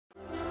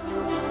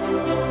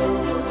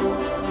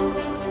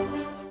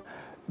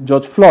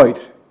George Floyd,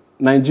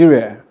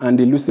 Nigeria, and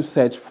the elusive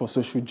search for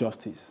social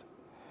justice.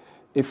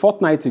 A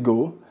fortnight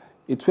ago,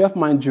 a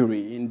 12-man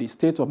jury in the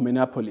state of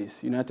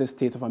Minneapolis, United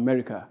States of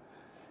America,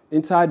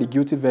 entered the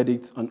guilty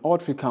verdict on all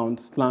 3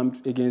 counts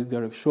slammed against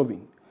Derek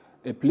Chauvin,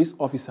 a police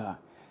officer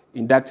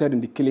indicted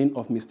in the killing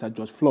of Mr.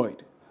 George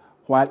Floyd,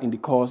 while in the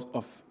course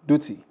of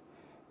duty,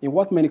 in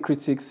what many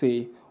critics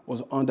say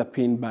was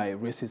underpinned by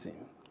racism.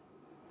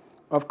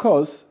 Of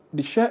course,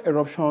 the sheer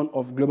eruption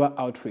of global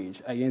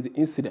outrage against the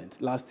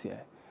incident last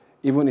year,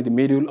 even in the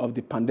middle of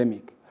the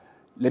pandemic,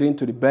 leading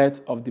to the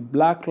birth of the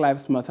Black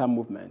Lives Matter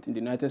movement in the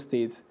United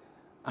States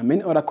and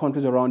many other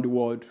countries around the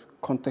world,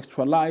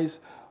 contextualize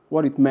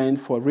what it meant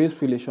for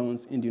race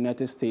relations in the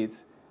United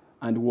States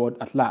and the world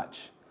at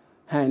large,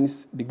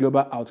 hence the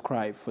global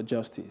outcry for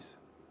justice.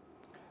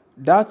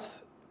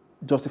 That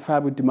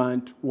justifiable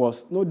demand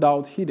was no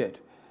doubt heeded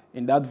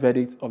in that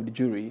verdict of the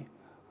jury,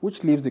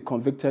 which leaves the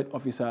convicted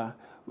officer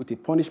with a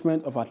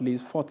punishment of at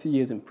least 40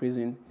 years in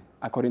prison,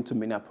 according to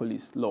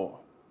Minneapolis law.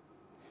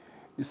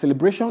 The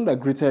celebration that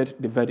greeted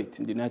the verdict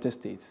in the United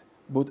States,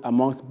 both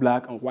amongst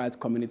Black and white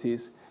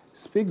communities,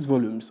 speaks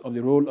volumes of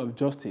the role of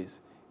justice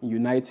in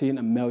uniting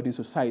and melding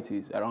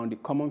societies around the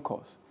common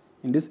cause,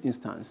 in this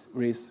instance,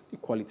 race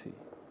equality.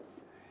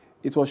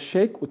 It was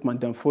Sheikh Uthman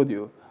Dan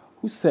Fodio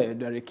who said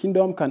that a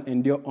kingdom can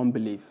endure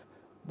unbelief,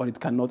 but it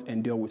cannot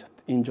endure with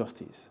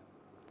injustice.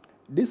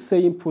 This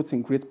saying puts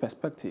in great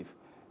perspective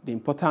the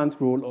important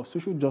role of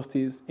social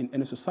justice in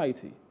any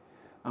society,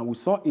 and we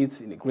saw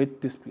it in a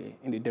great display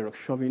in the Derek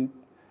Chauvin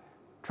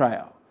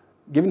trial,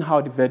 given how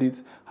the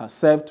verdict has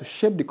served to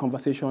shape the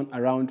conversation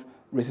around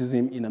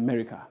racism in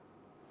America.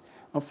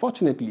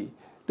 Unfortunately,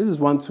 this is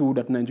one tool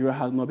that Nigeria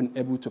has not been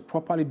able to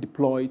properly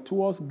deploy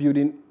towards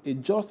building a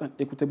just and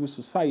equitable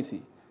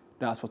society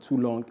that has for too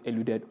long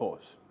eluded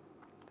us.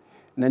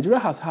 Nigeria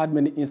has had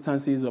many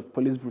instances of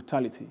police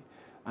brutality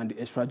and the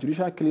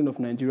extrajudicial killing of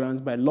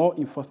Nigerians by law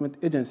enforcement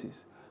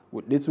agencies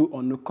with little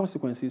or no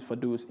consequences for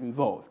those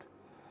involved.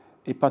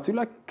 A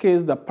particular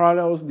case that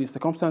parallels the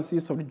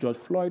circumstances of the George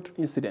Floyd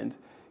incident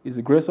is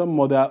the gruesome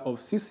murder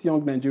of 6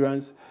 young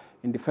Nigerians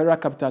in the Federal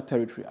Capital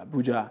Territory,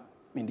 Abuja,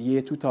 in the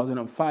year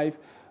 2005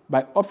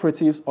 by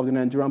operatives of the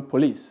Nigerian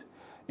police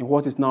in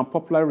what is now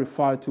popularly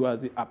referred to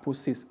as the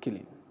Iposu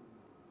killing.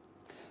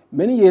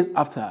 Many years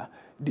after,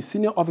 the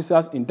senior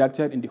officers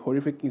indicted in the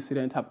horrific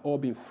incident have all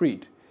been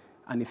freed,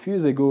 and a few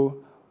years ago,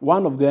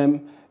 one of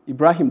them,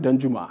 Ibrahim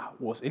Danjuma,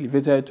 was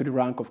elevated to the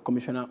rank of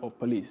Commissioner of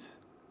Police.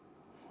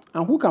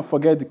 And who can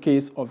forget the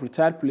case of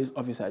retired police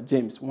officer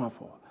James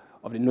Nwanfo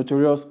of the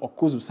notorious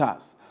Okuzu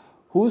SARS,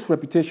 whose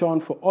reputation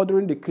for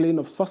ordering the killing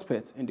of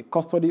suspects in the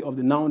custody of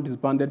the now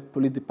disbanded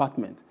police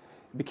department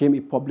became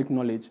a public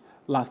knowledge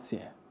last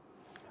year.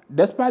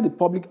 Despite the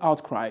public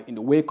outcry in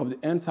the wake of the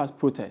EndSARS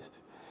protest,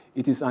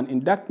 it is an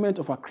indictment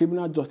of our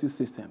criminal justice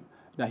system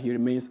that he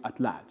remains at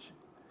large.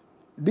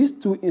 These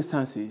 2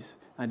 instances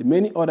and the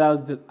many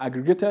others that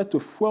aggregated to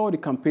fuel the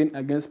campaign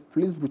against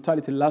police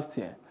brutality last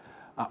year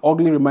are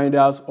ugly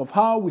reminders of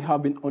how we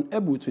have been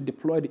unable to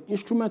deploy the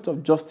instrument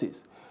of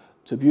justice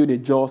to build a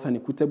just and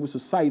equitable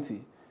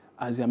society,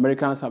 as the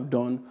Americans have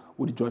done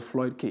with the George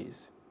Floyd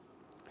case.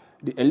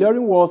 The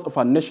alluring words of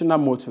our national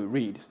motto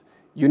reads,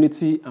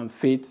 unity and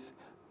faith,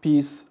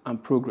 peace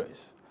and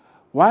progress.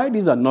 While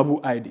these are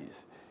noble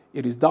ideas,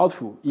 it is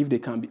doubtful if they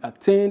can be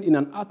attained in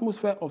an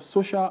atmosphere of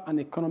social and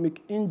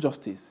economic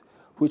injustice,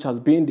 which has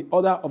been the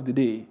order of the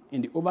day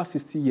in the over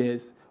 60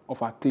 years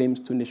of our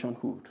claims to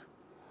nationhood.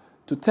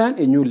 To turn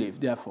a new leaf,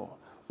 therefore,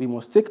 we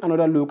must take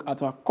another look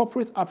at our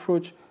corporate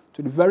approach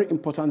to the very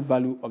important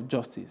value of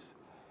justice.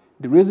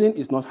 The reason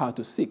is not hard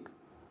to seek,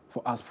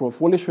 for as Prof.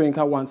 Wole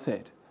Soyinka once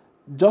said,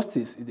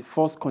 justice is the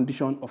first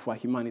condition of our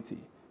humanity,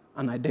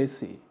 and I dare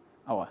say,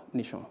 our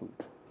nationhood.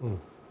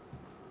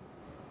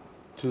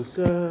 To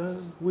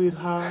serve with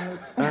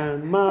heart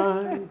and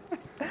mind,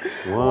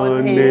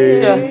 one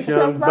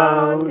nation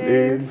bound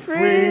in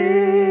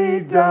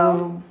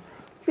freedom,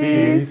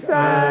 peace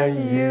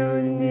and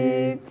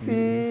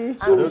unity.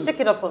 And to take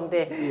it up from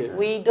there, yeah.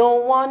 We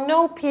don't want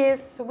no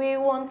peace, we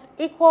want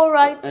equal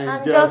rights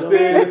and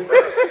justice.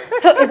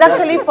 So it's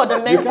actually for the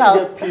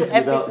mental to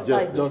every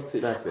society.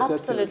 Justice.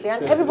 Absolutely,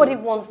 and everybody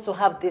wants to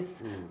have this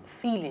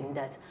feeling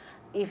that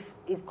if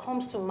it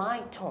comes to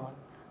my turn,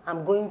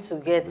 I'm going to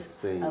get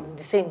the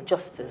same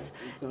justice.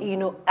 Exactly. You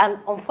know, and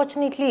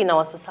unfortunately in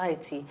our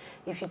society,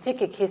 if you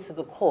take a case to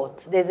the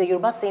court, there's a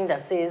Yoruba saying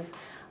that says,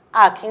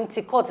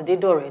 kinti court de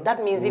dore.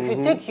 That means if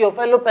you take your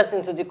fellow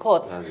person to the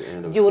court,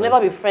 you will never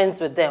be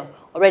friends with them.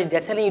 Already they're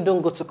telling you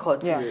don't go to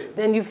court. Yeah.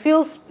 Then you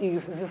feel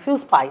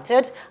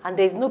spited, and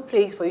there's no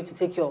place for you to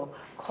take your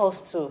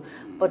cause to.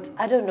 But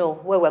I don't know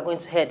where we're going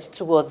to head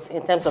towards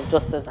in terms of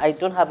justice. I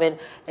don't have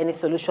any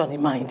solution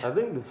in mind. I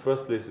think the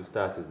first place to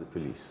start is the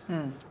police.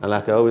 And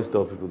like I always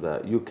tell people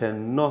that you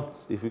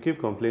cannot, if you keep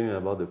complaining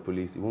about the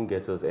police, it won't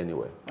get us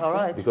anywhere. All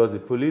right. Because the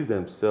police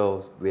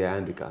themselves, they are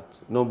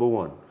handicapped. Number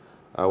one,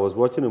 I was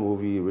watching a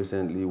movie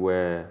recently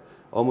where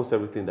almost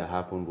everything that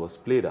happened was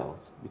played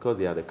out because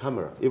they had a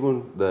camera.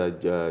 Even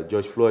the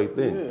George Floyd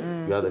thing,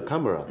 you had the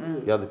camera,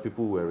 you had the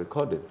people who were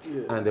recorded,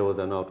 and there was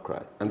an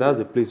outcry. And that's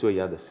a place where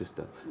you had the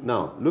system.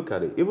 Now, look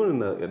at it.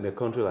 Even in a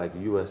country like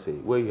USA,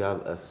 where you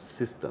have a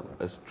system,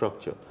 a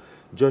structure,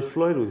 George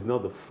Floyd was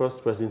not the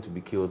first person to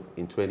be killed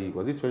in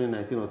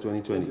 2019 or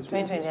 2020?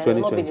 2020.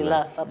 It won't be the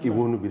last. It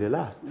won't be the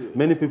last.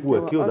 Many people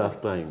were killed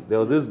after him. There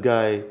was this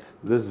guy,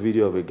 this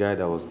video of a guy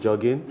that was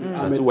jogging,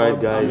 and two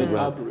white guys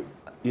ran.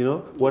 You know,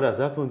 what has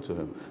happened to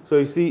him? So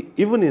you see,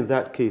 even in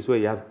that case where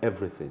you have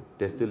everything,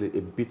 there's still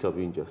a bit of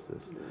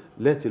injustice.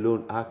 Let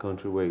alone our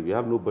country where you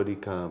have nobody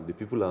calm, the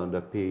people are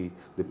underpaid,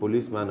 the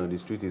policeman on the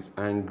street is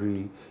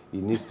angry,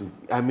 he needs to,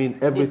 I mean,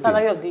 everything. The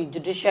salary of the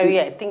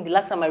judiciary, I think the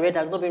last time I read,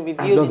 has not been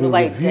reviewed in over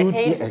a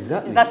decade. Yeah,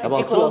 exactly. That's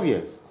about 12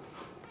 years.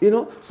 You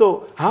know,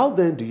 so how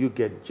then do you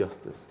get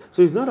justice?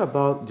 So it's not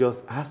about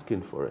just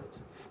asking for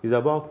it. It's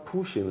about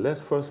pushing.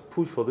 Let's first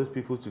push for these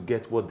people to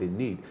get what they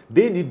need.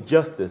 They need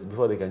justice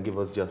before they can give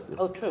us justice.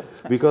 Oh, true.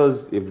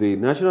 Because if the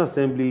National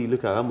Assembly,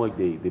 look at how much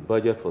they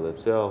budget for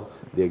themselves,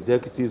 the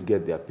executives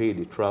get their pay,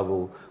 they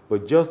travel,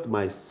 but just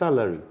my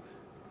salary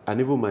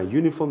and even my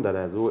uniform that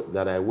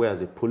I wear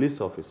as a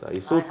police officer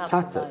is so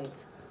tattered,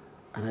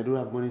 and I don't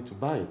have money to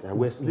buy it. I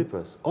wear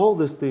slippers. All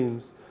these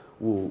things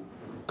will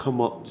come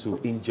up to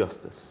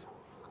injustice.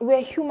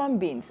 We're human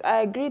beings.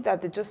 I agree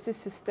that the justice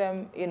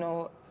system, you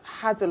know,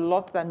 has a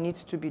lot that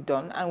needs to be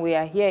done, and we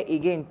are here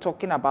again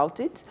talking about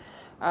it.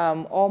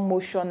 All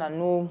motion and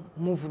no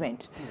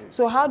movement.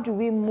 So how do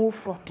we move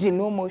from the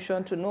no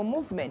motion to no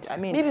movement? I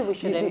mean, maybe we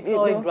should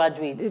employ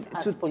graduates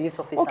as police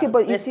officers. Okay,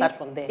 but let's start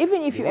from there.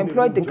 Even if you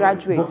employ the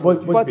graduates,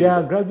 but there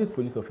are graduate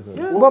police officers.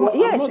 Yeah. But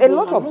yes, a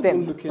lot of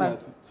them.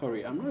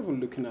 Sorry, I'm not even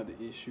looking at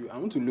the issue. I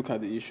want to look at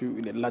the issue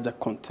in a larger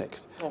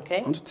context. Okay.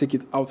 I want to take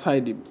it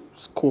outside the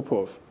scope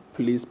of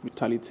police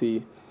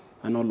brutality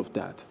and all of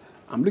that.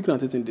 I'm looking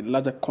at it in the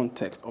larger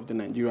context of the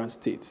Nigerian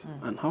state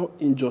and how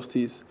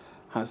injustice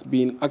has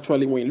been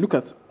actually, when you look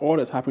at all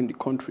that's happened in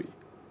the country,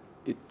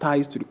 it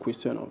ties to the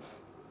question of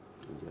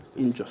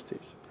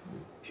injustice.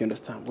 You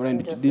understand? Whether in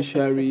the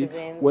judiciary,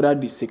 whether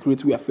the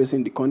security we are facing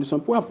in the country.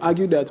 Some people have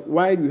argued that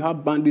why we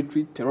have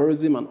banditry,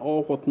 terrorism, and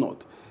all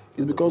whatnot,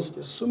 is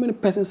because so many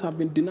persons have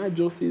been denied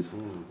justice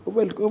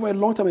over a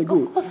long time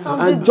ago.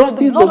 And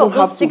justice doesn't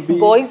have to be... 6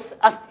 boys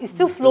is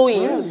still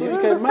flowing. Yeah, so you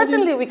can imagine,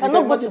 certainly we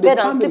cannot go to bed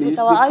and sleep with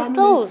our eyes closed. The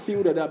families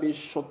feel that they have been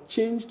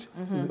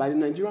shortchanged by the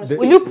Nigerian state.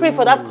 Will you pray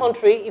for that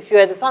country if you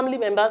are the family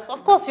members?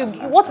 Of course,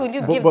 what will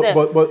you give them?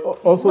 But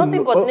also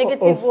nothing but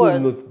negative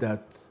words. Note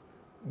that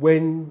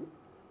when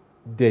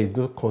there is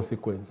no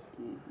consequence,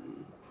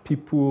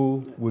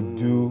 people will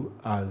do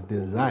as they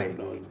like.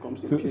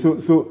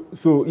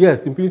 So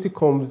yes, impunity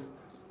comes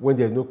when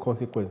there is no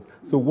consequence.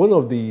 So one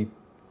of the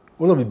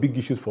big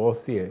issues for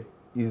us here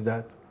is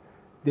that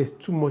there's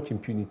too much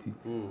impunity,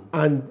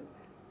 and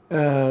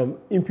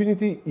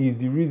impunity is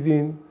the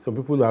reason some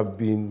people have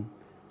been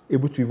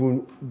able to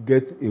even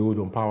get a hold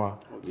on power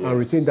and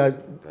retain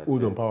that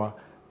hold on power,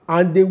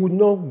 and they would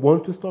not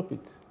want to stop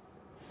it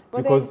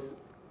because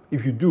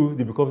if you do,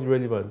 they become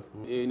irrelevant.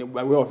 In a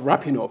way of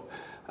wrapping up,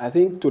 I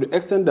think to the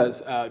extent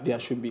that there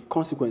should be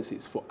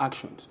consequences for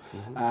actions,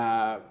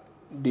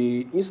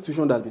 the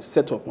institution that has been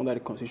set up under the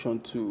Constitution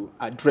to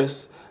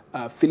address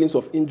feelings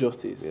of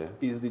injustice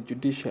is the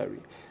judiciary.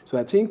 So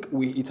I think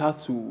it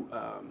has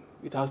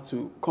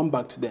to come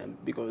back to them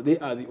because they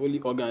are the only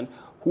organ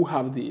who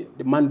have the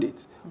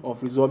mandate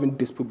of resolving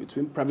dispute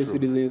between private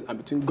citizens and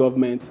between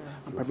government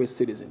and private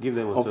citizens. Give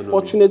them autonomy.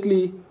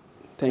 Unfortunately,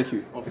 thank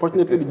you.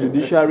 Unfortunately, the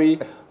judiciary,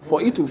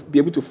 for it to be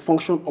able to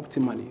function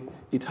optimally,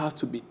 it has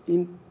to be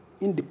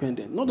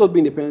independent. Not just be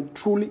independent,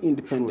 truly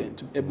independent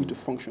to be able to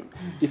function.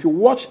 If you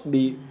watch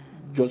the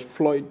George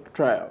Floyd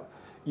trial,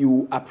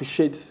 you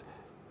appreciate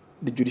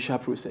the judicial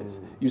process.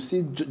 You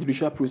see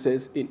judicial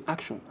process in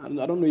action. And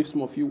I don't know if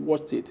some of you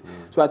watched it.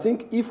 So I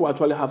think if we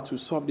actually have to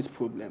solve this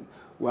problem,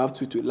 we have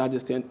to a large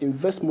extent,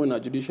 invest more in our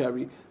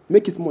judiciary,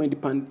 make it more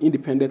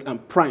independent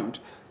and primed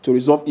to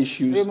resolve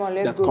issues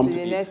that come to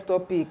it. Next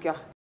topic.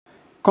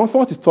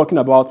 Comfort is talking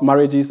about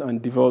marriages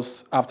and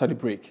divorce after the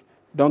break.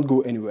 Don't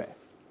go anywhere.